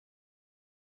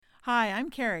Hi, I'm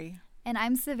Carrie. And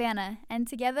I'm Savannah, and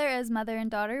together as mother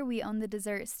and daughter, we own the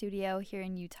dessert studio here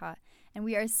in Utah. And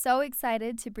we are so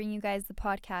excited to bring you guys the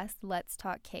podcast, Let's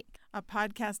Talk Cake. A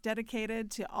podcast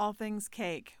dedicated to all things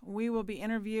cake. We will be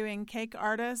interviewing cake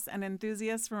artists and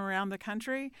enthusiasts from around the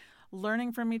country,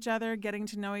 learning from each other, getting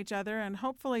to know each other, and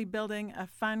hopefully building a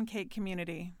fun cake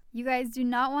community. You guys do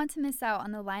not want to miss out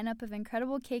on the lineup of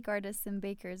incredible cake artists and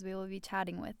bakers we will be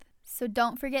chatting with. So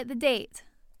don't forget the date.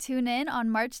 Tune in on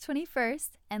March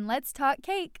 21st, and let's talk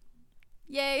cake.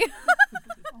 Yay!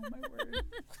 Oh, my word.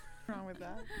 What's wrong with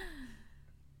that?